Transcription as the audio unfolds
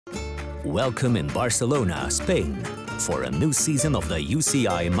Welcome in Barcelona, Spain, for a new season of the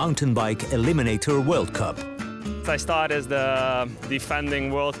UCI Mountainbike Eliminator World Cup. I started as the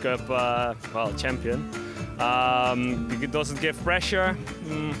defending World Cup champion. It doesn't give pressure.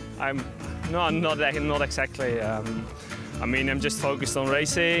 I'm not exactly. I'm just focused on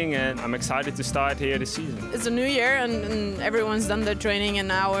racing, and I'm excited to start here this season. It's a new year, and everyone's done their training, and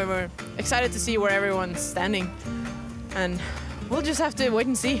now we're excited to see where everyone's standing. And we'll just have to wait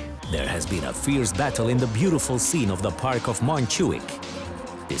and see. There has been a fierce battle in the beautiful scene of the park of Montjuic.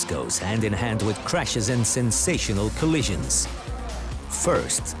 This goes hand in hand with crashes and sensational collisions.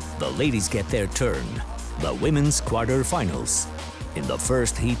 First, the ladies get their turn, the women's quarter-finals. In the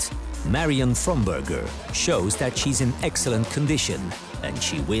first heat, Marion Fromberger shows that she's in excellent condition, and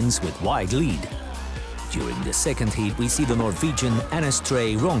she wins with wide lead. During the second heat, we see the Norwegian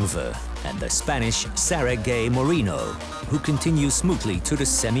Anastray Rongve and the Spanish Sara Gay Moreno, who continue smoothly to the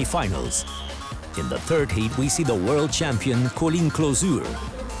semi-finals. In the third heat, we see the world champion Colin Closure,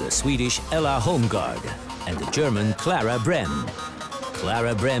 the Swedish Ella Holmgard, and the German Clara Brem.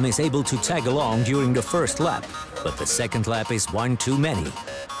 Clara Brem is able to tag along during the first lap, but the second lap is one too many.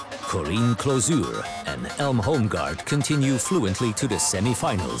 Corinne Closure and Elm Holmgard continue fluently to the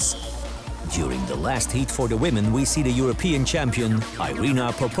semi-finals. During the last heat for the women, we see the European champion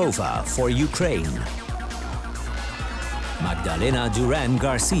Irina Popova for Ukraine, Magdalena Duran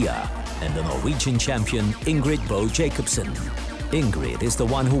Garcia, and the Norwegian champion Ingrid Bo Jacobsen. Ingrid is the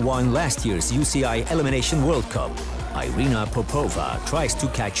one who won last year's UCI Elimination World Cup. Irina Popova tries to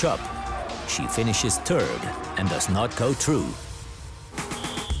catch up. She finishes third and does not go through.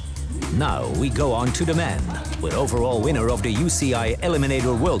 Now we go on to the men, with overall winner of the UCI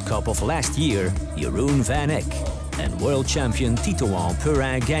Eliminator World Cup of last year, Jeroen van Eck, and world champion Titouan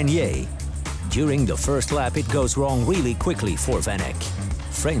Perrin-Gagné. During the first lap, it goes wrong really quickly for Van Eck.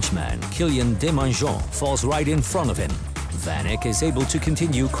 Frenchman Kilian Demangeon falls right in front of him. Van Eck is able to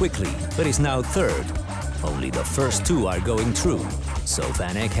continue quickly, but is now third. Only the first two are going through, so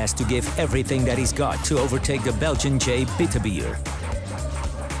Van Eck has to give everything that he's got to overtake the Belgian Jay Bittebier.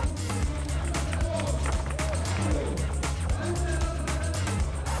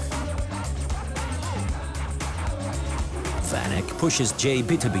 Van Eck pushes Jay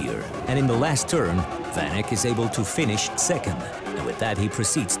Bittebier, and in the last turn, Van Eck is able to finish second, and with that he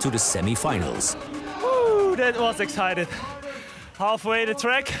proceeds to the semi-finals. Woo, that was exciting. Halfway the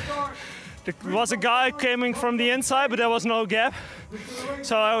track, there was a guy coming from the inside, but there was no gap.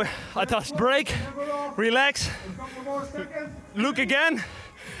 So I thought, brake, relax, look again,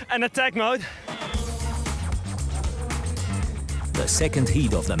 and attack mode. The second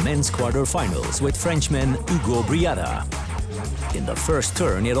heat of the men's quarter-finals with Frenchman Hugo Briada. In the first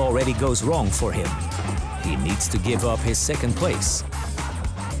turn, it already goes wrong for him. He needs to give up his second place.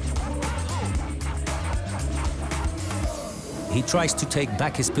 He tries to take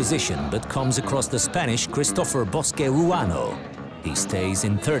back his position, but comes across the Spanish Christopher Bosque Ruano. He stays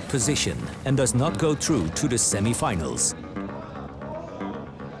in third position and does not go through to the semi-finals.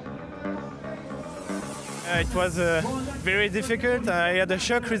 It was very difficult. I had a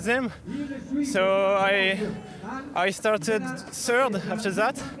shock with him, so I started third after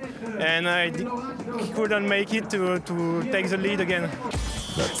that, and I couldn't make it to take the lead again.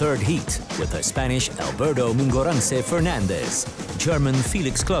 The third heat with the Spanish Alberto Mingorance Fernandez, German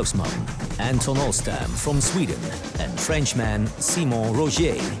Felix Klausmann, Anton Olstam from Sweden, and Frenchman Simon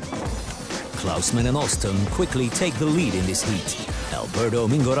Rogier. Klausmann and Olstam quickly take the lead in this heat. Alberto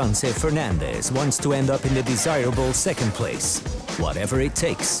Mingorance Fernandez wants to end up in the desirable second place, whatever it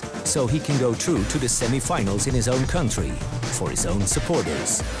takes, so he can go through to the semi-finals in his own country, for his own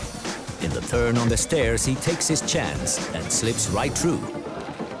supporters. In the turn on the stairs, he takes his chance and slips right through.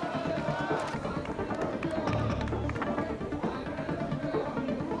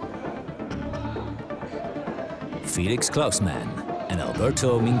 Felix Klausmann and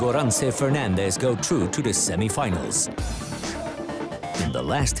Alberto Mingorance Fernandez go through to the semi-finals. In the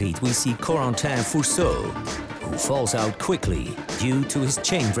last heat, we see Corentin Fourceau, who falls out quickly due to his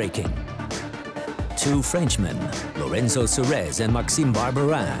chain braking. Two Frenchmen, Lorenzo Serez and Maxime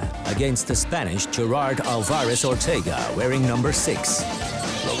Barberin, against the Spanish Gerard Alvarez Ortega, wearing number 6.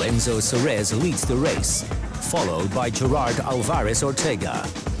 Lorenzo Serez leads the race, followed by Gerard Alvarez Ortega.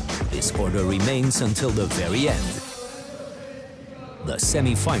 This order remains until the very end. The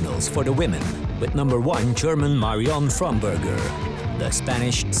semi-finals for the women, with number 1 German Marion Fromberger, the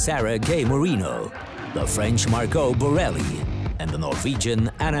Spanish Sara Gay Moreno, the French Margot Borelli, and the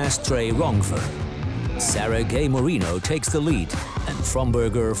Norwegian Anastray Rongve. Sara Gay Moreno takes the lead, and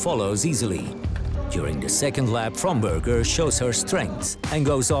Fromberger follows easily. During the second lap, Fromberger shows her strength and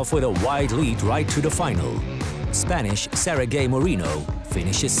goes off with a wide lead right to the final. Spanish Sara Gay Moreno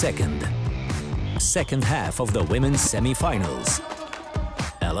finishes second. Second half of the women's semi-finals.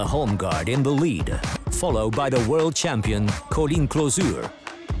 Ella Holmgaard in the lead, followed by the world champion Colleen Closure.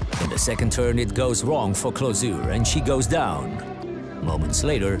 In the second turn it goes wrong for Closure and she goes down. Moments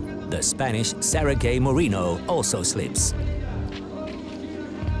later, the Spanish Sara Gay Moreno also slips.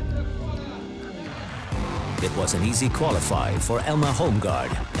 It was an easy qualify for Elma Holmgaard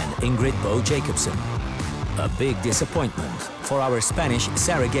and Ingrid Bo Jacobsen. A big disappointment for our Spanish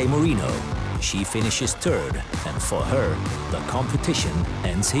Sara Gay Moreno. She finishes third, and for her, the competition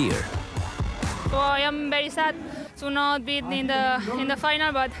ends here. So I am very sad to not be in the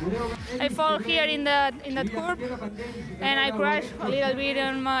final, but I fall here in that curve, and I crash a little bit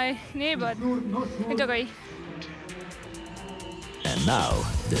on my knee, but it's okay. And now,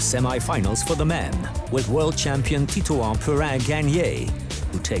 the semi-finals for the men, with world champion Titouan Perrin-Gagné,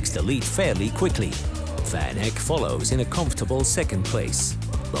 who takes the lead fairly quickly. Van Eck follows in a comfortable second place.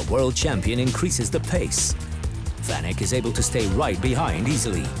 The world champion increases the pace. Van Eck is able to stay right behind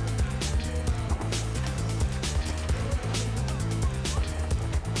easily.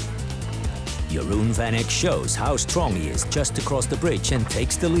 Jeroen Van Eck shows how strong he is just across the bridge and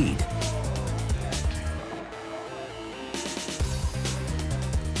takes the lead.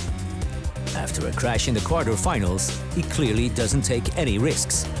 After a crash in the quarterfinals, he clearly doesn't take any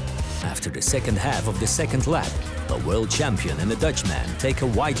risks. After the second half of the second lap, the world champion and the Dutchman take a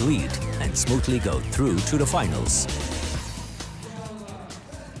wide lead and smoothly go through to the finals.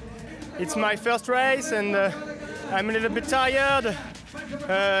 It's my first race and I'm a little bit tired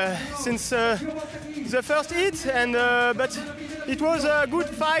since the first hit, and but it was a good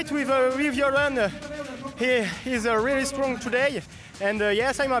fight with Jeroen. He is really strong today, and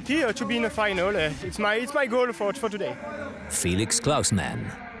yes, I'm happy to be in the final. It's my goal for today. Felix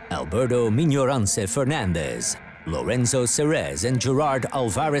Klausmann, Alberto Mignorance Fernandez, Lorenzo Cerez and Gerard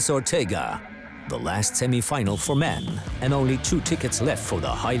Alvarez Ortega. The last semi-final for men, and only 2 tickets left for the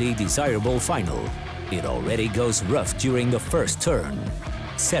highly desirable final. It already goes rough during the first turn.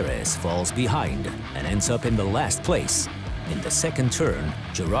 Cerez falls behind and ends up in the last place. In the second turn,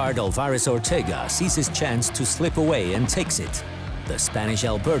 Gerard Alvarez Ortega sees his chance to slip away and takes it. The Spanish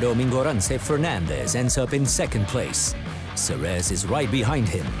Alberto Mingorance Fernandez ends up in second place. Cerez is right behind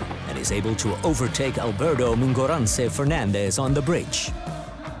him and is able to overtake Alberto Mingorance Fernandez on the bridge.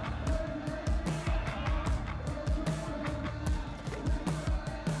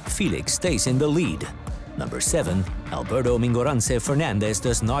 Felix stays in the lead. Number 7, Alberto Mingorance Fernandez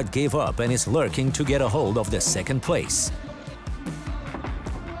does not give up and is lurking to get a hold of the second place.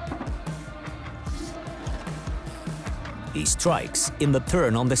 He strikes in the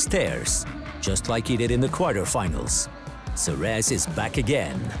turn on the stairs, just like he did in the quarterfinals. Cerez is back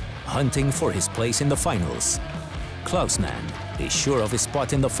again, hunting for his place in the finals. Klausmann is sure of his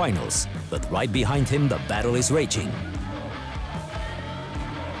spot in the finals, but right behind him the battle is raging.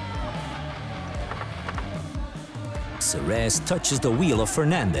 Cerez touches the wheel of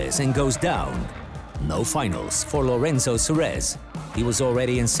Fernandez and goes down. No finals for Lorenzo Cerez. He was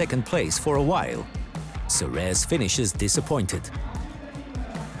already in second place for a while. Cerez finishes disappointed.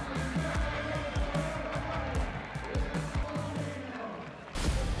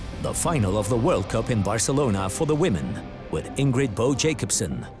 The final of the World Cup in Barcelona for the women, with Ingrid Bo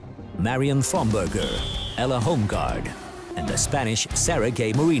Jacobsen, Marion Fromberger, Ella Holmgaard, and the Spanish Sara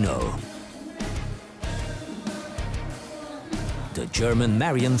Gay Moreno. The German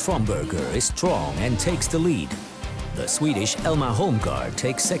Marion Fromberger is strong and takes the lead. The Swedish Elma Holmgaard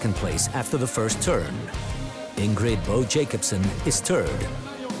takes second place after the first turn. Ingrid Bo Jacobsen is third.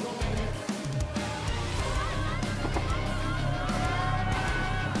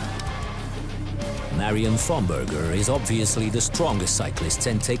 Marion Fromberger is obviously the strongest cyclist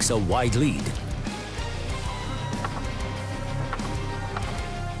and takes a wide lead.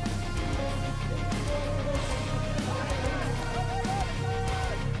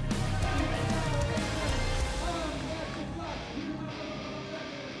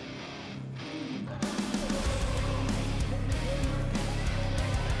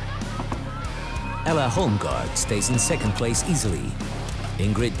 Ella Holmgaard stays in second place easily.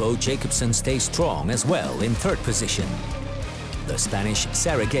 Ingrid Bo Jacobsen stays strong as well in third position. The Spanish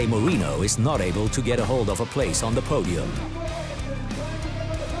Sara Gay Moreno is not able to get a hold of a place on the podium.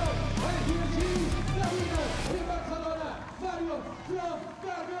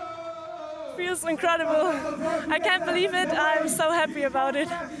 feels incredible. I can't believe it. I'm so happy about it.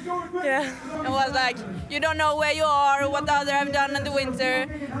 Yeah. It was like, you don't know where you are, what the other have done in the winter,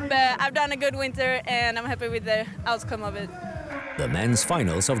 but I've done a good winter and I'm happy with the outcome of it. The men's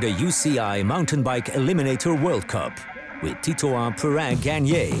finals of the UCI Mountainbike Eliminator World Cup with Titoan Perrin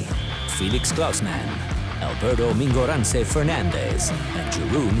Gagné, Felix Klausmann, Alberto Mingorance Fernandez and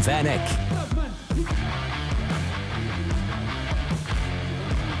Jeroen van Eck.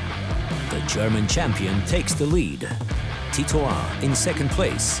 The German champion takes the lead. Titoan in second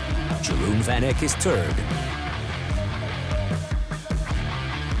place. Jeroen van Eck is third.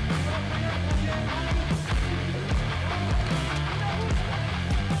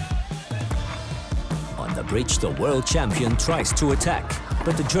 On the bridge, the world champion tries to attack,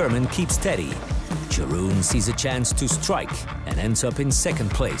 but the German keeps steady. Jeroen sees a chance to strike and ends up in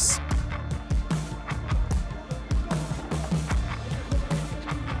second place.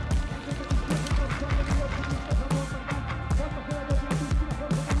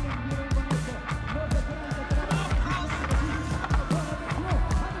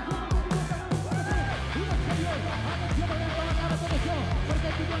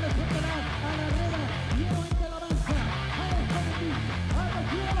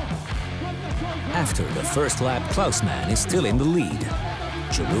 After the first lap, Klausmann is still in the lead.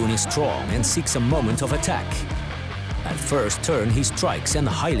 Jeroen is strong and seeks a moment of attack. At first turn, he strikes and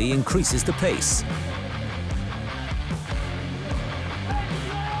highly increases the pace.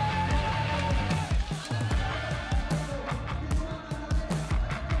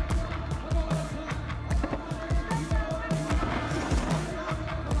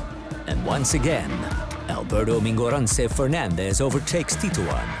 And once again, Alberto Mingorance Fernandez overtakes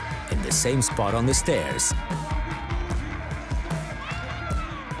Titoan in the same spot on the stairs.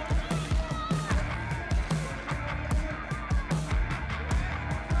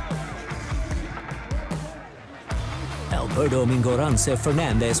 Alberto Mingorance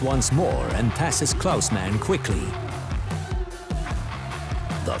Fernandez once more and passes Klausmann quickly.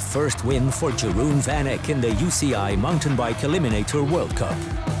 The first win for Jeroen van Eck in the UCI Mountainbike Eliminator World Cup.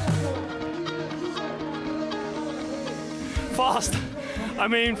 Fast. I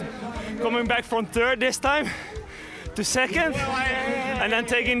mean, coming back from third this time to second, and then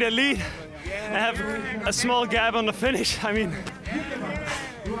taking the lead and have a small gap on the finish. I mean,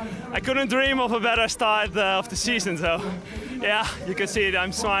 I couldn't dream of a better start of the season, so yeah, you can see it,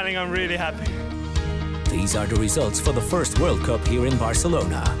 I'm smiling, I'm really happy. These are the results for the first World Cup here in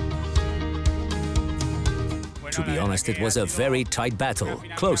Barcelona. To be honest, it was a very tight battle,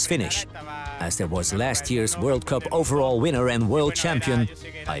 close finish. As there was last year's World Cup overall winner and world champion,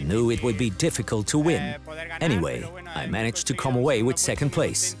 I knew it would be difficult to win. Anyway, I managed to come away with second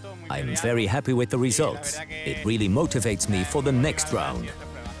place. I'm very happy with the results. It really motivates me for the next round.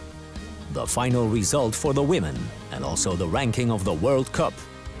 The final result for the women and also the ranking of the World Cup.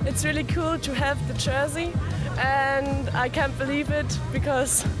 It's really cool to have the jersey, and I can't believe it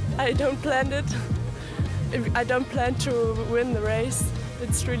because I don't plan it. I don't plan to win the race.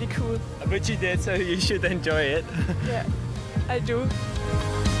 It's really cool. But you did, so you should enjoy it. Yeah, I do.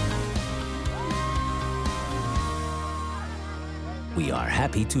 We are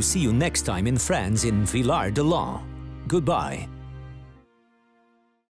happy to see you next time in France in Villard-de-Lans. Goodbye.